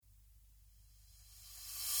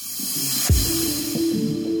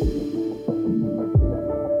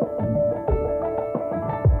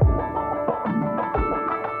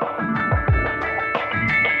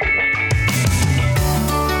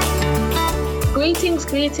Greetings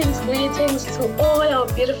to all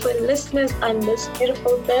our beautiful listeners on this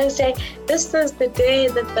beautiful Thursday. This is the day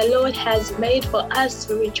that the Lord has made for us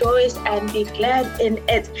to rejoice and be glad in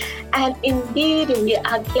it. And indeed, we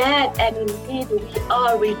are glad and indeed we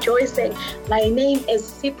are rejoicing. My name is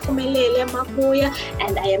Sphume Mabuya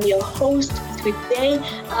and I am your host today.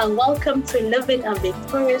 Welcome to Living a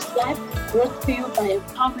Victorious Life, brought to you by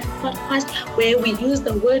Empowerment Podcast, where we use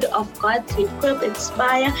the Word of God to equip,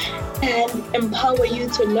 inspire, and empower you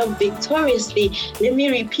to live victoriously. Let me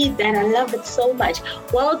repeat that. I love it so much.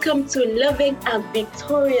 Welcome to Living a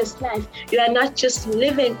Victorious Life. You are not just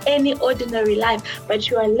living any ordinary life, but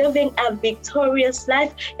you are living a victorious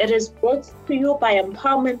life. It is brought to you by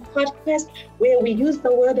Empowerment Podcast, where we use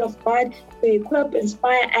the Word of God to equip,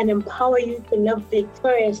 inspire, and empower you to live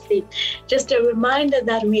victoriously. Just a reminder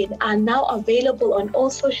that we are now available on all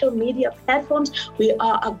social media platforms. We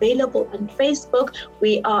are available on Facebook.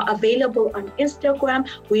 We are available on Instagram.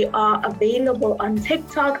 We are available on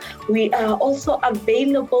TikTok. We are also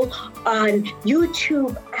available on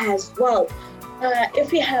YouTube as well.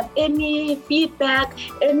 If you have any feedback,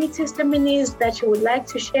 any testimonies that you would like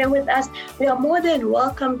to share with us, we are more than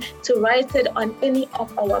welcome to write it on any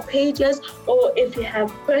of our pages. Or if you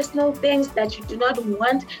have personal things that you do not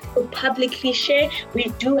want to publicly share, we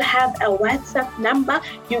do have a WhatsApp number.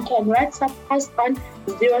 You can WhatsApp us on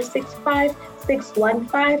 065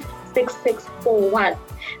 615 6641.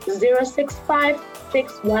 065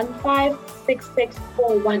 615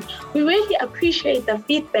 6641. We really appreciate the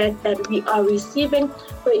feedback that we are receiving.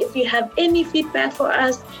 So if you have any feedback for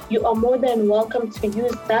us, you are more than welcome to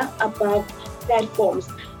use the above platforms.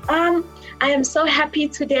 I am so happy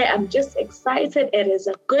today. I'm just excited. It is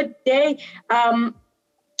a good day.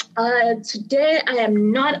 Today I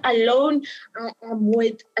am not alone. I am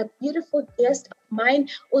with a beautiful guest of mine,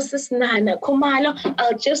 Sis Nana Kumalo.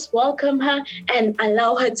 I'll just welcome her and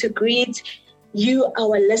allow her to greet you,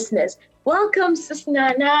 our listeners. Welcome, Sis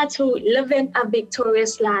Nana, to Living a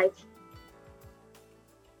Victorious Life.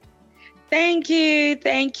 Thank you,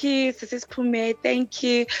 Sis Sphume. Thank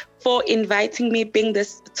you for inviting me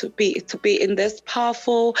to be in this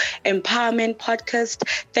powerful empowerment podcast.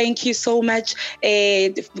 Thank you so much.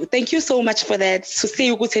 Thank you so much for that. So say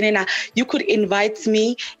you could invite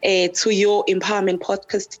me to your empowerment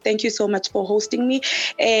podcast. Thank you so much for hosting me.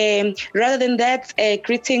 Rather than that,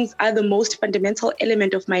 greetings are the most fundamental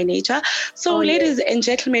element of my nature. So ladies and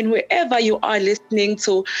gentlemen, wherever you are listening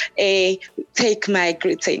to, take my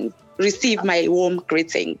greetings. Receive my warm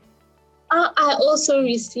greeting. I also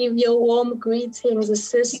receive your warm greetings,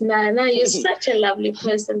 Sis Nana. You're such a lovely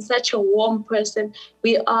person, such a warm person.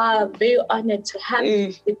 We are very honored to have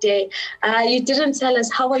you today. You didn't tell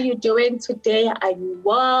us, how are you doing today? Are you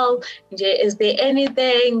well? Is there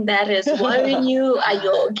anything that is worrying you? Are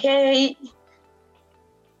you okay?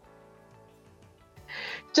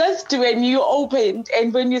 Just when you opened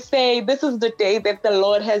and when you say, this is the day that the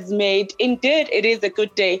Lord has made, indeed, it is a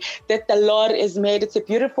good day that the Lord has made. It's a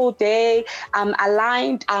beautiful day. I'm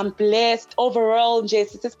aligned. I'm blessed. Overall,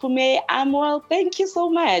 Sis Sphume, I'm well. Thank you so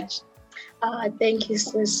much. Thank you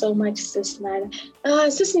so much, Sis Nana.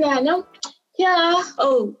 Sis Nana,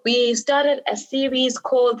 we started a series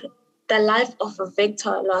called The Life of a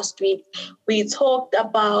Victor last week. We talked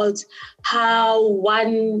about how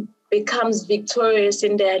one becomes victorious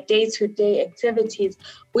in their day-to-day activities.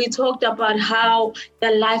 We talked about how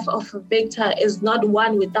the life of a victor is not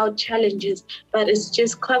one without challenges, but it's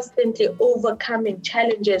just constantly overcoming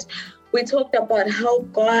challenges. We talked about how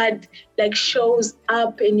God shows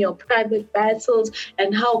up in your private battles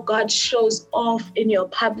and how God shows off in your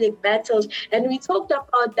public battles. And we talked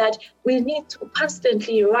about that we need to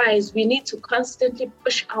constantly rise. We need to constantly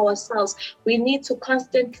push ourselves. We need to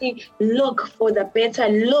constantly look for the better,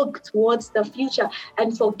 look towards the future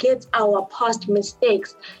and forget our past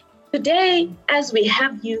mistakes. Today, as we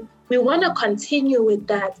have you, we want to continue with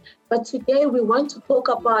that. But today we want to talk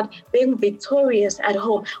about being victorious at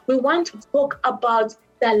home. We want to talk about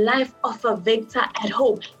the life of a victor at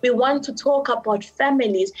home. We want to talk about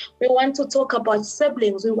families. We want to talk about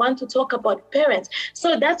siblings. We want to talk about parents.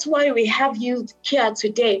 So that's why we have you here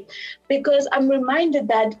today, because I'm reminded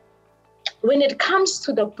that when it comes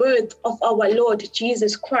to the birth of our Lord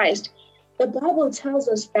Jesus Christ, the Bible tells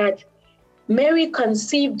us that Mary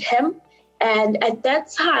conceived him. And at that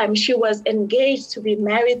time, she was engaged to be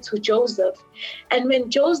married to Joseph. And when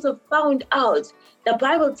Joseph found out, the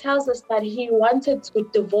Bible tells us that he wanted to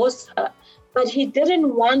divorce her, but he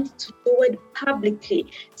didn't want to do it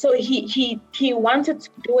publicly. So he wanted to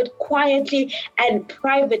do it quietly and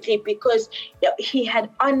privately because he had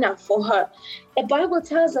honor for her. The Bible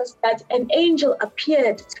tells us that an angel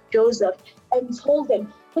appeared to Joseph and told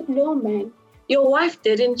them, but no, man, your wife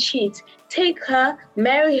didn't cheat. Take her,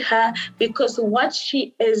 marry her, because what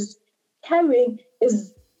she is carrying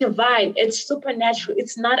is divine. It's supernatural.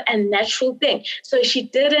 It's not a natural thing. So she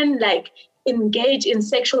didn't engage in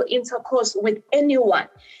sexual intercourse with anyone.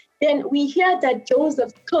 Then we hear that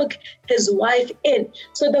Joseph took his wife in.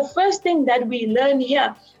 So the first thing that we learn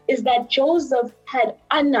here is that Joseph had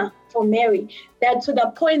honor for Mary, that to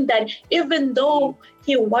the point that even though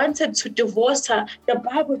he wanted to divorce her, the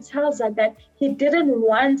Bible tells us that he didn't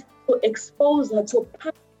want to expose her to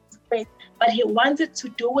public disgrace, but he wanted to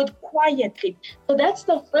do it quietly. So that's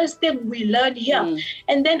the first thing we learn here.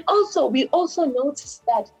 And then we also notice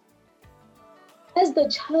that as the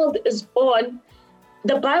child is born,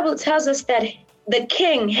 the Bible tells us that the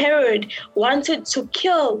king, Herod, wanted to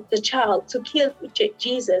kill the child, to kill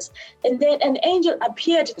Jesus. And then an angel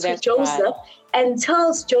appeared to Joseph and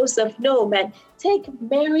tells Joseph, no, man, take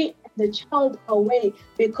Mary and the child away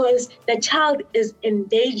because the child is in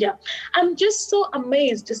danger. I'm just so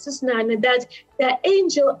amazed, Sister Nana, that the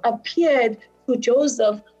angel appeared to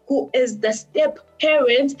Joseph, who is the step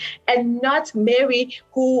parent, and not Mary,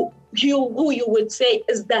 who you would say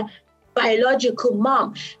is the biological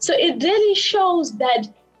mom. So it really shows that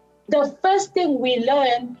the first thing we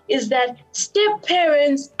learn is that step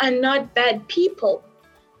parents are not bad people.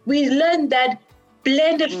 We learn that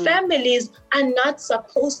blended families are not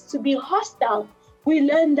supposed to be hostile. We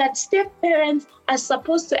learn that step parents are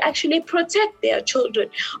supposed to actually protect their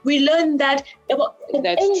children. We learn that an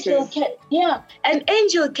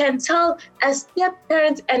angel can tell a step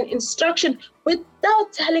parent an instruction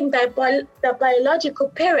without telling the biological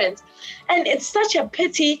parent. And it's such a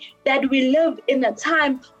pity that we live in a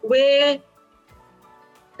time where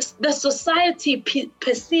the society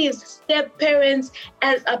perceives step parents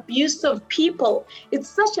as abusive people. It's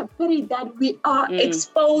such a pity that we are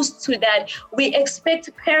exposed to that. We expect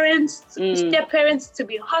step parents to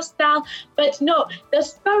be hostile, but no, the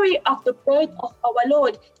story of the birth of our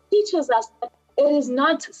Lord teaches us that it is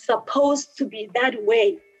not supposed to be that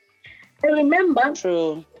way. And remember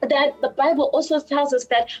that the Bible also tells us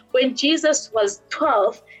that when Jesus was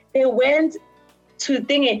 12, they went to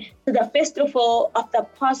the festival of the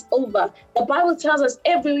Passover. The Bible tells us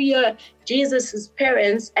every year Jesus'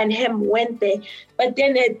 parents and him went there. But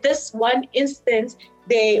then at this one instance,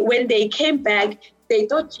 when they came back, they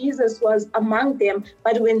thought Jesus was among them,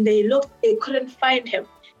 but when they looked, they couldn't find him.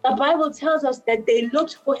 The Bible tells us that they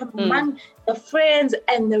looked for him among the friends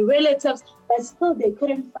and the relatives, but still they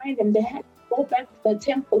couldn't find him. They had to go back to the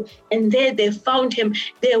temple, and there they found him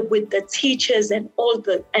there with the teachers and all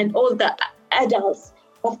the adults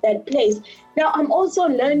of that place. Now, I'm also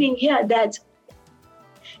learning here that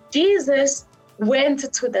Jesus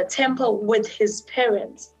went to the temple with his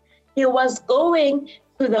parents. He was going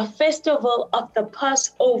to the festival of the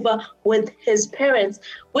Passover with his parents,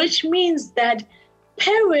 which means that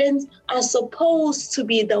parents are supposed to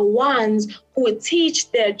be the ones who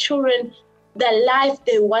teach their children the life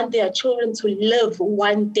they want their children to live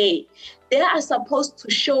one day. They are supposed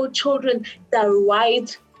to show children the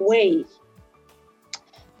right way.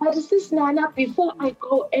 But Sis Nana, before I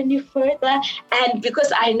go any further, and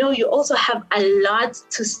because I know you also have a lot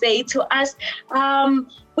to say to us,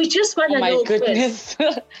 we just want to know. My goodness.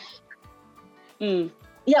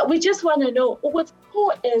 Yeah, we just want to know who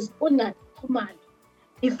is Unana Khumalo.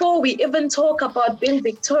 Before we even talk about being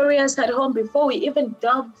victorious at home, before we even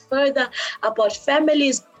delve further about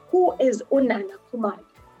families, who is Unana Khumalo?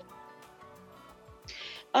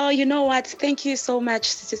 Oh, you know what? Thank you so much,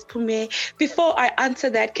 Sis Sphume. Before I answer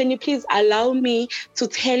that, can you please allow me to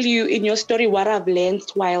tell you in your story what I've learned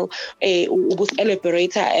while was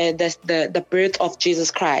elaborating the birth of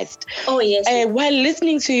Jesus Christ? Oh, yes. While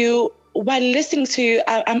listening to you,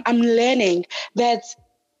 I'm learning that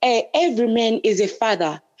every man is a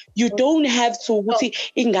father. You don't have to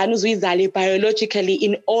biologically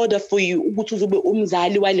in order for you.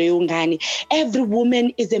 Every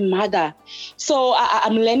woman is a mother. So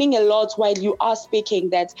I'm learning a lot while you are speaking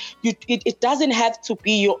that it doesn't have to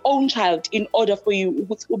be your own child in order for you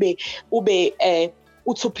to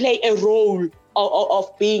play a role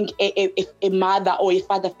of being a mother or a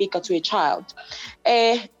father figure to a child.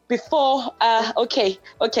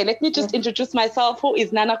 Okay, let me just introduce myself. Who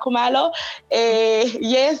is Nana Khumalo?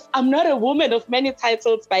 Yes, I'm not a woman of many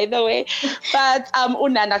titles, by the way, but I'm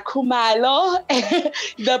Unana Khumalo.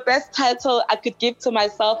 The best title I could give to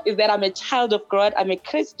myself is that I'm a child of God. I'm a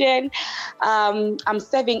Christian. I'm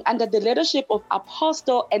serving under the leadership of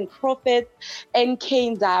Apostle and Prophet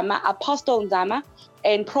N.K. Ndama, Apostle Ndama,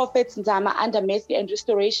 and Prophet Nzama under Mercy and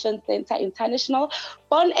Restoration Center International.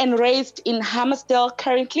 Born and raised in Hammersdale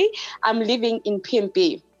currently. I'm living in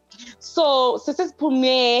PMB. So, Sister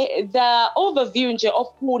Sphume, the overview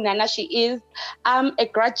of who Nana she is, I'm a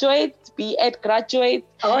graduate, B.Ed graduate.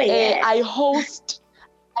 Oh, yeah. I host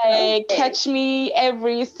Catch Me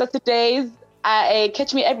every Saturdays.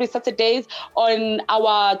 Catch me every Saturdays on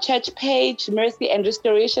our church page, Mercy and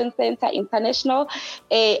Restoration Center International.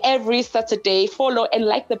 Every Saturday, follow and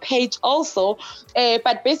like the page also.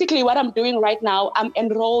 But basically, what I'm doing right now, I'm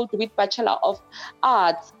enrolled with Bachelor of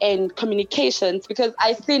Arts and Communications because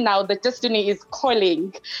I see now the destiny is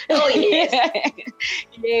calling. Oh,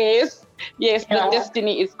 yes. Yes, the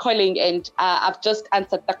destiny is calling, and I've just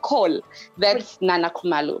answered the call. That's Nana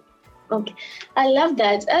Khumalo. Okay, I love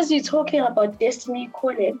that. As you're talking about destiny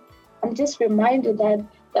calling, I'm just reminded about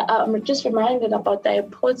the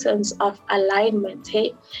importance of alignment.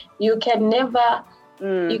 Hey, you can never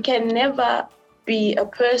be a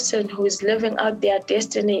person who is living out their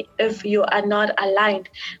destiny if you are not aligned,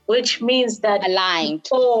 which means that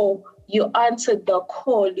before you answered the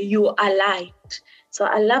call, you aligned. So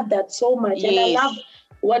I love that so much. Yes. And I love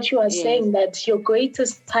what you are saying, that your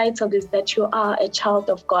greatest title is that you are a child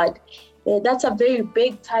of God. That's a very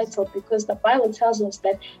big title because the Bible tells us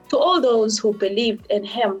that to all those who believed in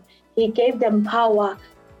him, he gave them power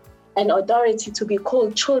and authority to be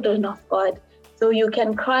called children of God. So you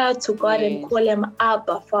can cry out to God and call him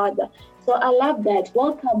Abba, Father. So I love that.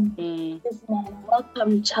 Welcome, this man.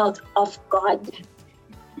 Welcome, child of God.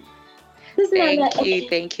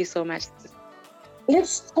 Thank you so much.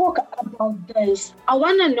 Let's talk about this. I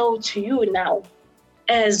want to know to you now,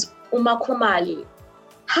 as Umakhumalo,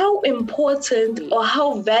 how important or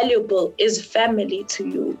how valuable is family to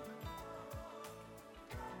you?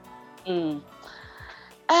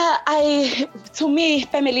 To me,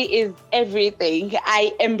 family is everything.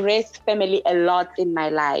 I embrace family a lot in my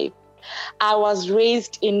life. I was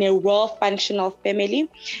raised in a well-functional family.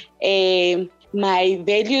 My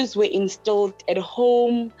values were instilled at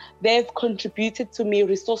home. They've contributed to me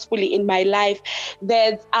resourcefully in my life.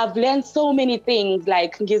 That I've learned so many things,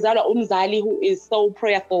 like Ngizala Umzali, who is so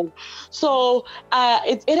prayerful. So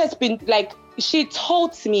it has been like, she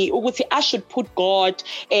taught me I should put God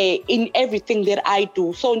in everything that I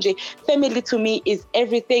do. So family to me is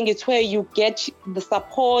everything. It's where you get the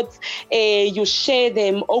support, you share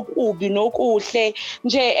them. As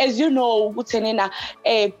you know,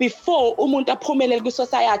 before umuntu aphumelele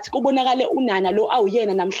ku-society kubonakale unana lo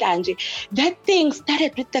awuyena namhlanje. That thing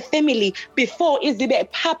started with the family before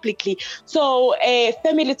izibe publicly. So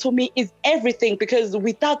family to me is everything, because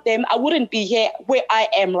without them I wouldn't be here where I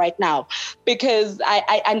am right now. Because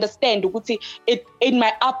I understand it in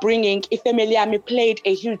my upbringing, family played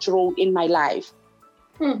a huge role in my life.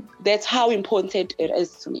 That's how important it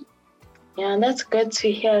is to me. Yeah, that's good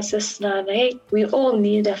to hear, Sister. Hey, we all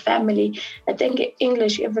need a family. I think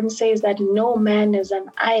English even says that no man is an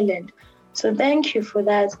island. So thank you for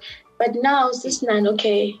that. But now, Sister Nan,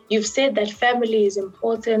 okay, you've said that family is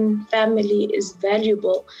important, family is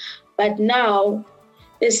valuable. But now,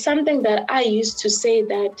 there's something that I used to say,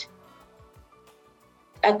 that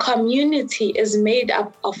a community is made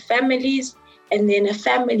up of families, and then a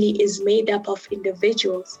family is made up of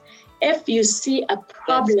individuals. If you see a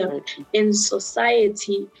problem in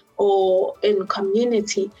society or in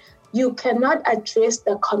community, you cannot address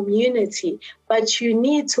the community, but you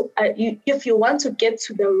need to, if you want to get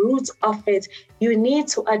to the roots of it, you need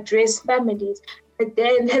to address families. But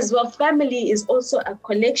then as well, family is also a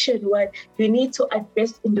collection where you need to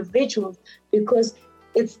address individuals, because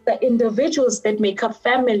it's the individuals that make up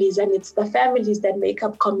families, and it's the families that make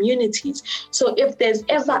up communities. So if there's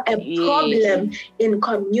ever a problem in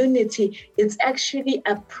community, it's actually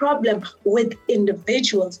a problem with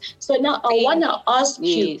individuals. So now I want to ask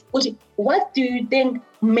you, what do you think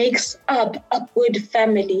makes up a good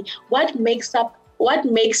family? What makes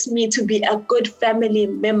me to be a good family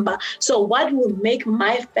member? So what will make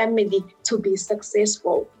my family to be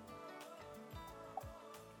successful?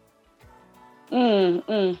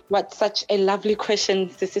 What such a lovely question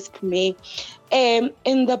this is for me.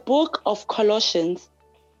 In the book of Colossians,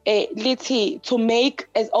 to make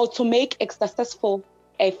a successful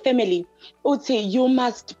family, you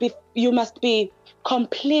must be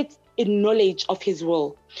complete in knowledge of His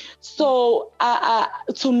will. So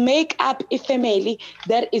to make up a family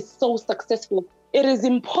that is so successful, it is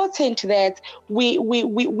important that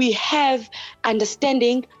we have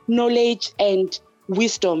understanding, knowledge, and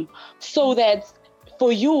wisdom, so that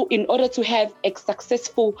for you, in order to have a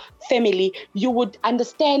successful family, you would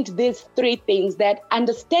understand these three things, that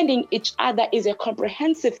understanding each other is a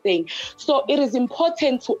comprehensive thing. So it is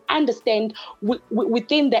important to understand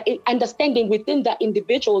within the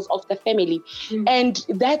individuals of the family. And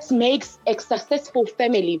that makes a successful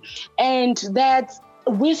family. And that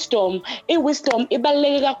wisdom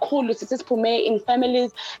ibaluleke kakhulu Sphume in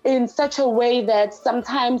families, in such a way that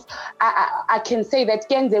sometimes I can say that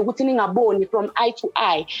kenze ukuthi ningaboni from eye to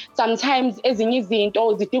eye. Sometimes ezinye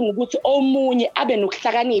izinto zidinga ukuthi omunye abe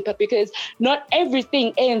nokuhlakanipha, because not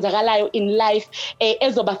everything eyenzakalayo in life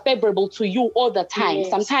ezoba favorable to you all the time. Yes.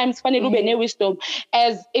 Sometimes fanele ube ne-wisdom,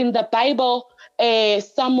 as in the Bible,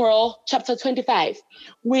 Samuel chapter 25,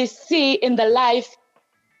 we see in the life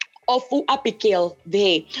of Abigail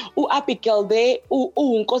there. Abigail there,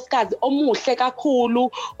 unkosikazi omuhle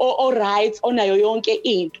kakhulu, right, onayo yonke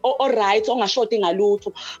into, right, ongashoti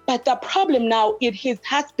ngalutho. But the problem now is his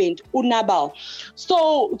husband, Nabal.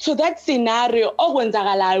 So to that scenario,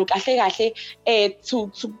 okwenzakalayo kahle kahle,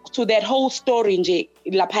 to that whole story nje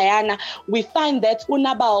laphayana, we find that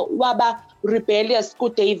Nabal waba rebellious ku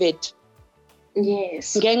David.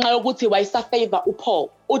 Yes. Ngenxa yokuthi wayesafavor uPaul.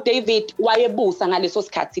 uDavid wayebusa ngaleso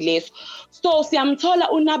sikhathi leso. So siyamthola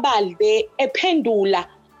uNabal there ephendula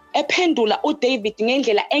uDavid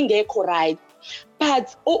ngendlela engekho right.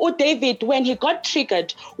 But uDavid, when he got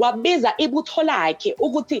triggered, wabiza ibutho lakhe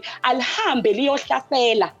ukuthi alihambe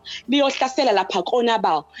liyohlasela lapha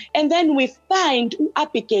koNabal. And then we find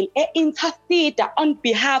uAbigail intercede on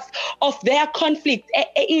behalf of their conflict,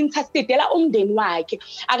 intercedela umndeni wakhe.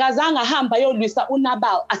 Akazange ahamba yolwisa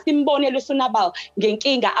uNabal, asimbonele uNabal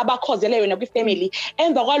ngenkinga abakhozele yona kwifamily.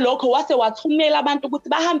 Emva kwalokho wase wathumela abantu ukuthi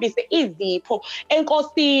bahambise izipho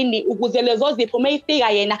enkosini ukuze lezo zipho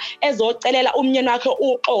mayifika yena ezocelela umnyeni wakhe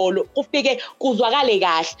uxolo kufike kuzwakale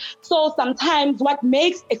kahle. So sometimes what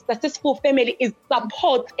makes a successful family is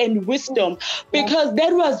support and wisdom, because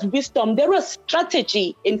there was wisdom, there was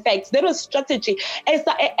strategy. In fact, there was strategy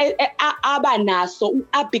abanaso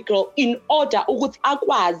uAbigail in order ukuthi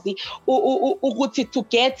akwazi ukuthi to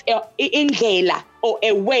get indlela or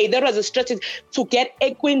a way. There was a strategy to get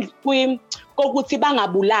kokuthi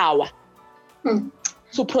bangabulawa.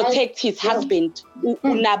 To protect his husband,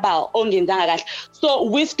 Nabal, ongenzanga kahle. So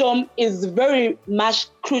wisdom is very much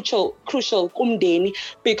crucial kumndeni,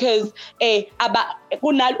 because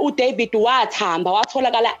uDavid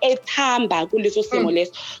watholakala ethamba kuleso simo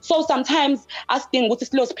leso. So sometimes asidinga ukuthi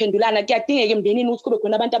silosiphendulana, kuyadingeka emndenini ukuthi kube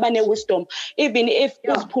khona abantu abane wisdom, even if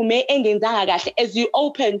uSphume engenzanga kahle. As you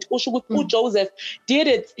opened, usho ukuthi uJoseph did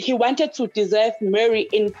it, he wanted to deserve Mary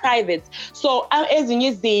in private. So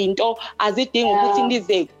ezinye izinto azidinga ukuthi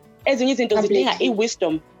ezinye izinto zidinga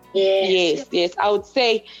wisdom. Yes, I would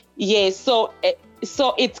say yes. So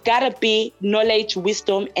it's gotta be knowledge,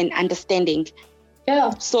 wisdom, and understanding. Yeah.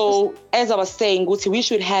 So as I was saying, we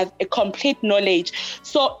should have a complete knowledge.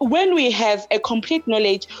 So when we have a complete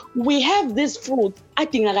knowledge, we have this fruit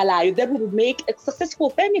that will make a successful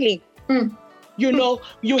family. You know,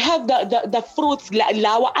 you have the fruits,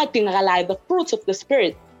 the fruits of the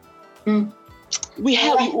spirit. We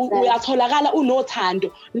are tholakala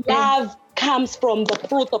unothando. Love comes from the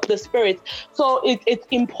fruit of the spirit. So it's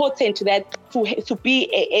important that to be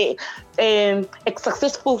a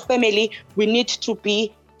successful family, we need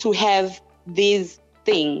to have these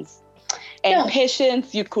things. And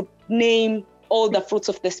patience, you could name all the fruits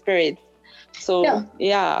of the spirit. So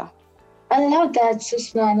yeah. I love that,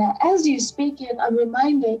 Sis Nana. As you speak it, I'm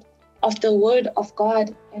reminded of the word of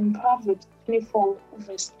God in Proverbs 24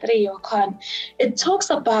 verse 3. It talks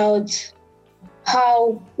about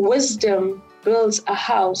how wisdom builds a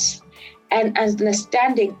house and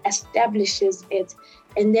understanding establishes it.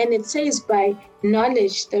 And then it says, by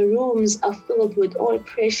knowledge, the rooms are filled with all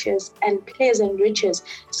precious and pleasant riches.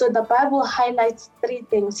 So the Bible highlights three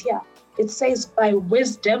things here. It says by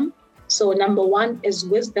wisdom. So number one is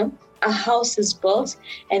wisdom. A house is built,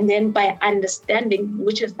 and then by understanding,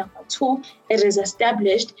 which is number two, it is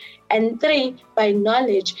established. And three, by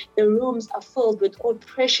knowledge, the rooms are filled with all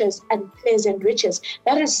precious and pleasant riches.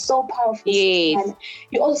 That is so powerful. Yes. And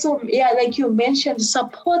you also, like you mentioned,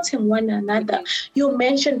 supporting one another. You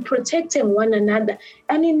mentioned protecting one another.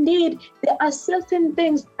 And indeed, there are certain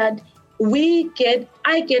things that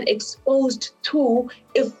I get exposed to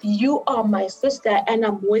if you are my sister and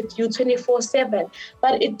I'm with you 24/7.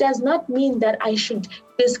 But it does not mean that I should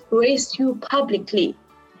disgrace you publicly.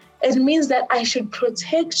 It means that I should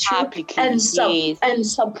protect you and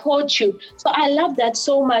support you. So I love that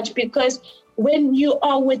so much, because when you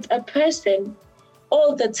are with a person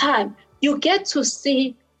all the time, you get to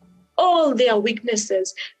see all their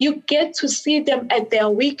weaknesses. You get to see them at their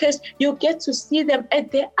weakest. You get to see them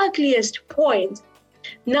at their ugliest point.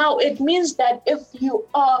 Now, it means that if you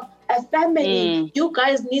are a family, you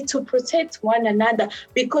guys need to protect one another,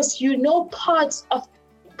 because you know parts of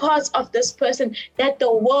this person that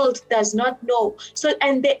the world does not know. So,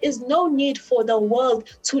 and there is no need for the world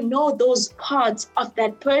to know those parts of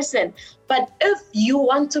that person. But if you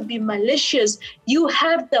want to be malicious, you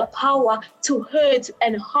have the power to hurt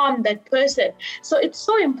and harm that person. So it's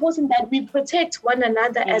so important that we protect one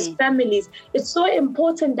another as families. It's so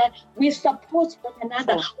important that we support one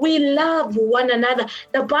another. We love one another.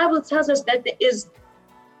 The Bible tells us that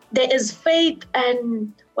there is faith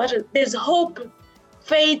and there's hope,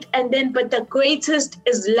 faith, and then but the greatest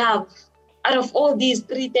is love. Out of all these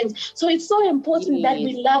three things. So it's so important that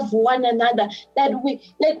we love one another, that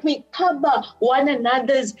we cover one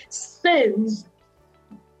another's sins.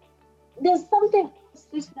 There's something.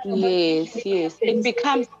 Yes. It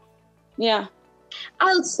becomes,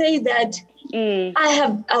 I'll say that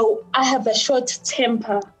I have a short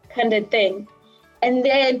temper kind of thing. And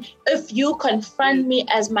then if you confront me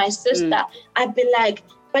as my sister, I'd be like,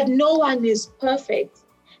 but no one is perfect.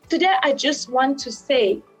 Today, I just want to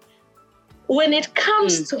say, when it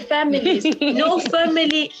comes to families, no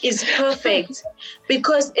family is perfect,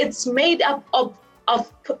 because it's made up of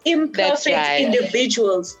imperfect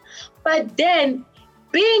individuals. But then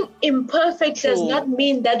being imperfect does not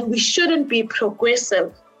mean that we shouldn't be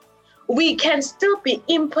progressive. We can still be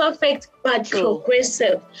imperfect, but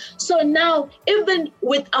progressive. So now, even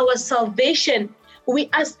with our salvation, we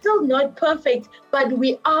are still not perfect, but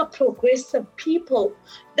we are progressive people.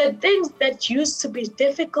 The things that used to be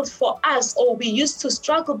difficult for us, or we used to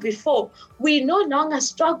struggle before, we no longer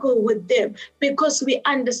struggle with them, because we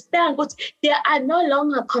understand what they are no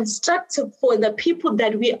longer constructive for the people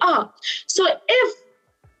that we are. So if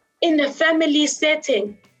in a family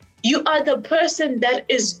setting, you are the person that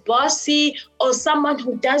is bossy or someone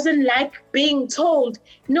who doesn't like being told,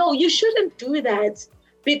 no, you shouldn't do that.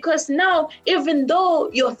 Because now, even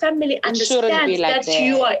though your family understands that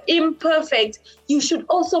you are imperfect, you should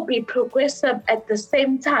also be progressive at the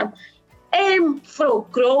same time. Aim for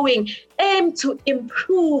growing, aim to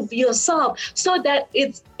improve yourself so that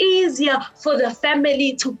it's easier for the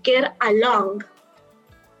family to get along.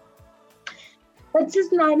 But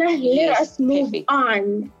just Nana, let us move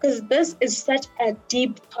on, because this is such a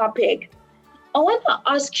deep topic. I want to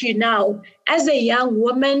ask you now, as a young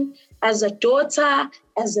woman, as a daughter,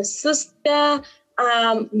 as a sister,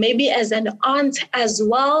 maybe as an aunt as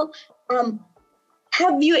well,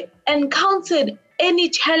 have you encountered any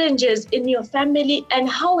challenges in your family, and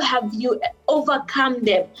how have you overcome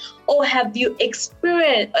them? Or have you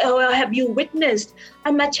experienced, or have you witnessed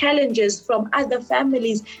challenges from other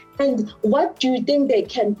families, and what do you think they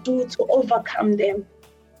can do to overcome them?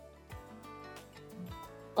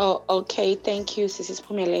 Oh, okay. Thank you, Sister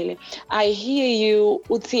Sphume. I hear you,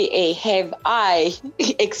 Uti, have I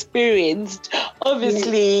experienced?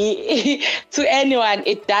 Obviously, to anyone,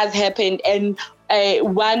 it does happen. And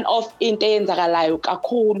one of into eyenzakalayo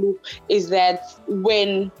kakhulu is that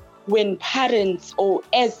when parents or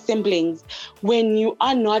as siblings, when you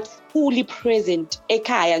are not fully present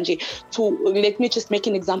ekhaya nje, to let me just make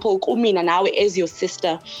an example, kumina nawe as your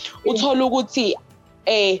sister, uthola ukuthi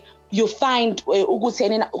you find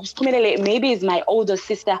maybe is my older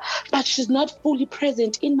sister, but she's not fully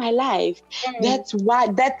present in my life. That's why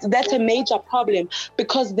that's a major problem,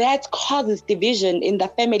 because that causes division in the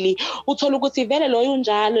family. Uthola ukuthi vele loyo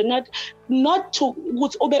unjalo, not to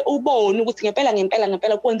ukuthi ube ubone ukuthi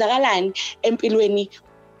ngempela kwenzakalani empilweni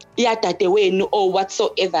yadadewenu or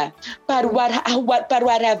whatsoever. But what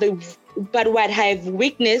I've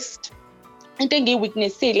witnessed, into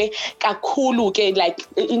engiyiwitnessile kakhulu ke, like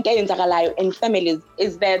into eyenzakalayo in families,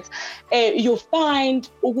 is that you find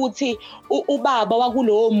ukuthi ubaba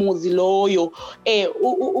wakulowo muzi loyo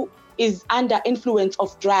is under influence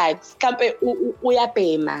of drugs. Kampe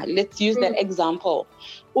uyabhema, let's use that example.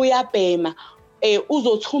 Uyabhema,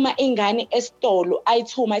 uzothuma ingane esitolo,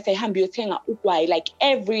 ayithuma ayithi ayihambe uyothenga ugwayi, like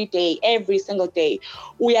every single day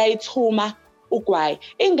uyayithuma ugwayi.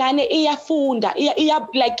 Ingane iyafunda,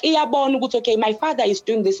 iyabona ukuthi okay, my father is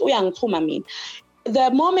doing this, uyangithuma mina. The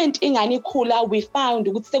moment ingane ikhula, we found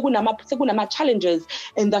ukuthi sekunama challenges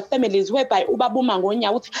in the families whereby ubaba uma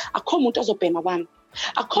ngonyawo uthi akho umuntu ozobhema kwami,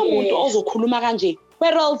 akho umuntu ozokhuluma kanje,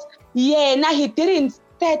 whereas yena he didn't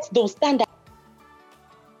set those standards.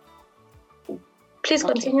 Please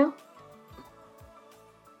continue.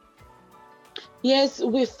 Yes,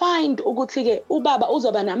 we find ukuthi ke ubaba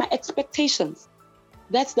uzoba nama expectations.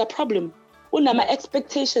 That's the problem. Unama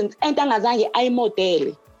expectations and angazange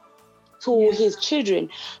ayimodele. to his children.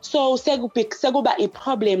 So sekuba a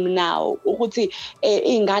problem now ukuthi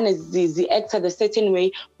ingane zi-act a certain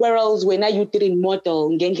way, whereas when you didn't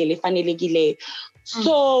model ngendlela efanelekileyo.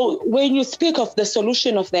 So when you speak of the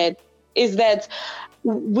solution of that, is that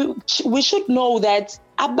we should know that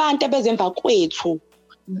abantu abezemva kwethu,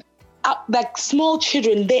 like small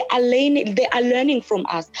children, they are learning from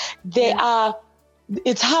us.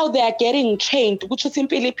 It's how they are getting trained. They are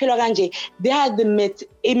the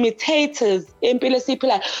imitators.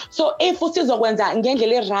 So if usizokwenza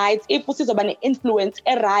ngendlela right, if usizobana influence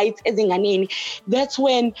right ezinganeni, that's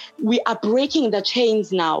when we are breaking the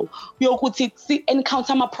chains now. We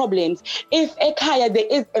encounter more problems. If ekhaya there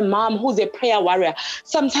is a mom who's a prayer warrior,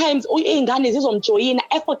 sometimes ingane zizomjoyina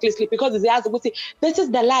effortlessly because ziyazi ukuthi this is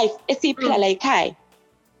the life esiphila la ekhaya.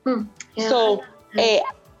 So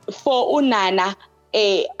for unana,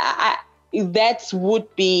 that would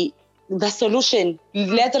be the solution.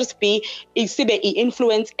 Let us be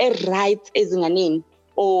influence right ezinganeni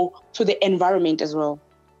or to the environment as well.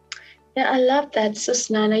 Yeah, I love that, Sis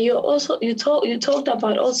Nana. You talked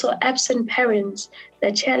about also absent parents,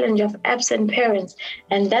 the challenge of absent parents,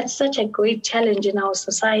 and that's such a great challenge in our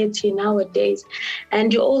society nowadays.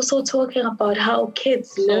 And you're also talking about how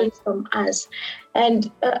kids learn from us. And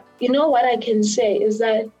you know what I can say is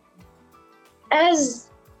that as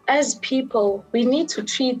people, we need to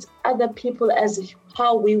treat other people as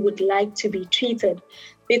how we would like to be treated,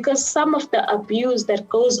 because some of the abuse that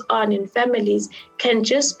goes on in families can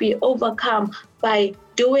just be overcome by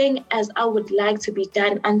doing as I would like to be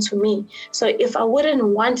done unto me. So if I wouldn't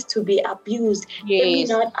want to be abused, let me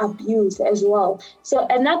not abuse as well. So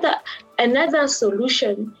another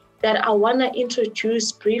solution that I want to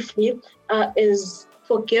introduce briefly is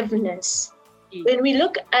forgiveness. When we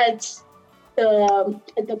look at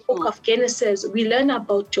the book of Genesis, we learn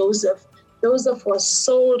about Joseph. Joseph was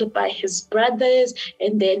sold by his brothers,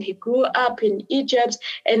 and then he grew up in Egypt.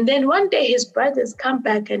 And then one day his brothers come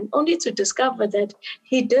back and only to discover that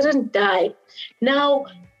he didn't die. Now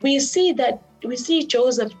we see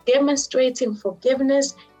Joseph demonstrating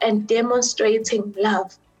forgiveness and demonstrating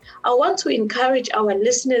love. I want to encourage our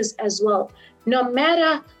listeners as well. No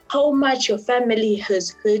matter how much your family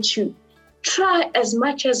has hurt you, try as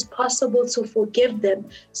much as possible to forgive them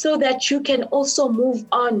so that you can also move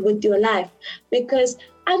on with your life. Because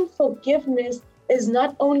unforgiveness is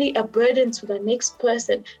not only a burden to the next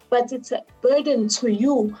person, but it's a burden to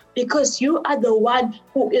you because you are the one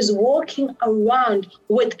who is walking around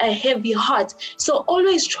with a heavy heart. So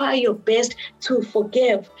always try your best to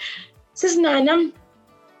forgive. Sis Nana,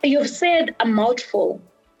 you've said a mouthful.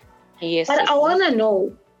 Yes. But I want to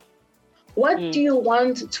know, what do you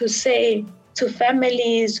want to say to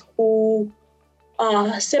families who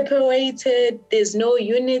are separated? There's no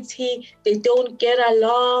unity, they don't get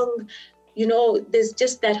along, there's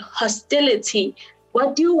just that hostility.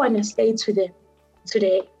 What do you want to say to them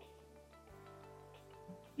today?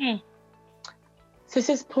 So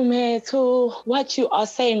Sphume, to what you are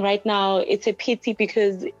saying right now, it's a pity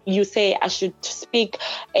because you say I should speak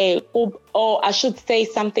or I should say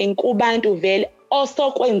something kubantu vele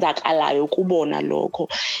also kwenzakalayo kubona lokho,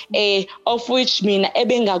 of which mina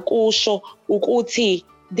ebengakusho ukuthi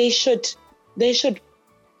they should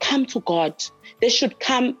come to God. They should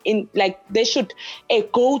come in, they should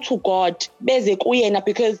go to God beze kuyena,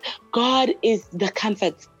 because God is the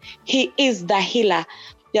comfort. He is the healer.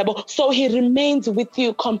 So he remains with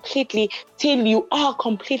you completely till you are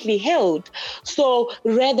completely healed. So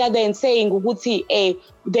rather than saying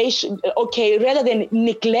they should, rather than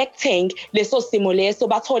neglecting leso simo leso,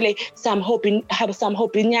 bathole some hope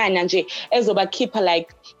nyana nje ezoba keep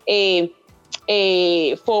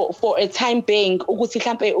for a time being ukuthi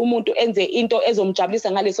mhlambe umuntu enze into ezomjabulisa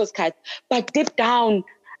ngaleso sikhathi, but deep down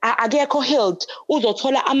akekho healed.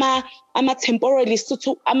 Uzothola ama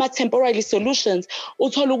temporary solutions.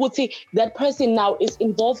 Uthola ukuthi that person now is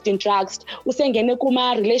involved in drugs, usengene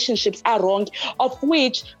kuma relationships are wrong, of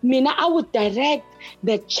which mina I would direct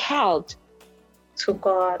the child to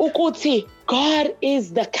God. Ukuthi God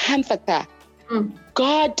is the comforter.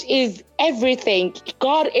 God is everything.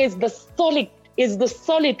 God is the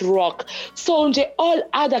solid rock. So all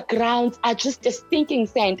other grounds are just a stinking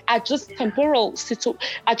sand, are just temporal solutions.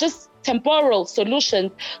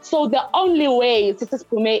 So the only way, Sister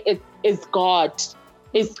Sphume, is God.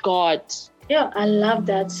 Is God. Yeah, I love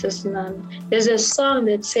that, Sis Nan. There's a song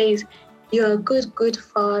that says, "You're a good, good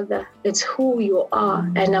father. It's who you are,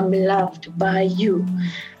 and I'm loved by you."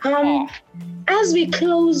 As we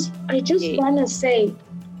close, I just want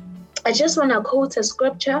to quote a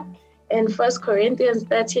scripture in 1 Corinthians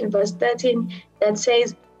 13, verse 13, that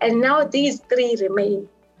says, "And now these three remain: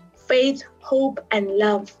 faith, hope, and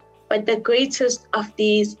love. But the greatest of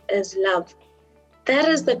these is love. That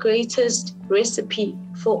is the greatest recipe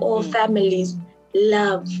for all families,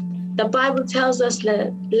 love. The Bible tells us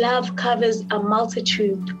that love covers a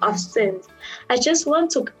multitude of sins. I just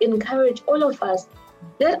want to encourage all of us,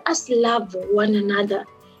 let us love one another.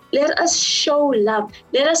 Let us show love.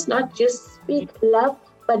 Let us not just speak love,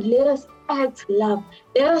 but let us act love.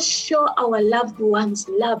 Let us show our loved ones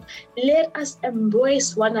love. Let us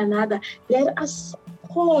embrace one another. Let us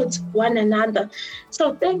support one another.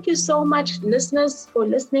 So thank you so much, listeners, for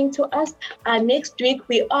listening to us. Next week,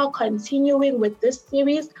 we are continuing with this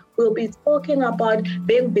series. We'll be talking about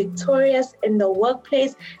being victorious in the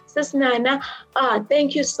workplace. Sis Nana,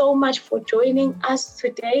 thank you so much for joining us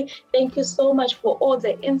today. Thank you so much for all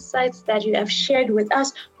the insights that you have shared with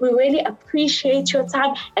us. We really appreciate your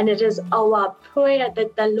time, and it is our prayer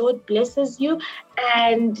that the Lord blesses you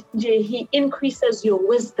and He increases your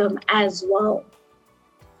wisdom as well.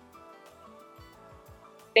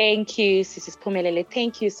 Thank you, Sister Sphume.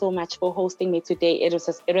 Thank you so much for hosting me today. It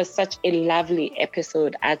was such a lovely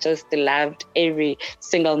episode. I just loved every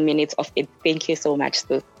single minute of it. Thank you so much,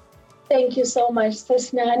 sis. Thank you so much,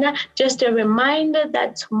 Sis Nana. Just a reminder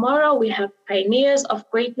that tomorrow we have Pioneers of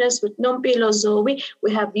Greatness with Nompilo Zoe.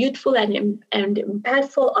 We have Youthful and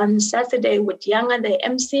Impactful on Saturday with Younger, the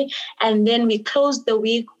MC. And then we close the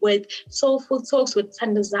week with Soulful Talks with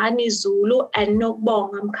Tandazani Zulu and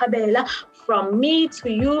Nokbonga Mkabela. From me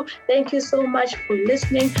to you, thank you so much for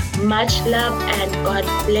listening. Much love and God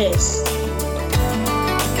bless.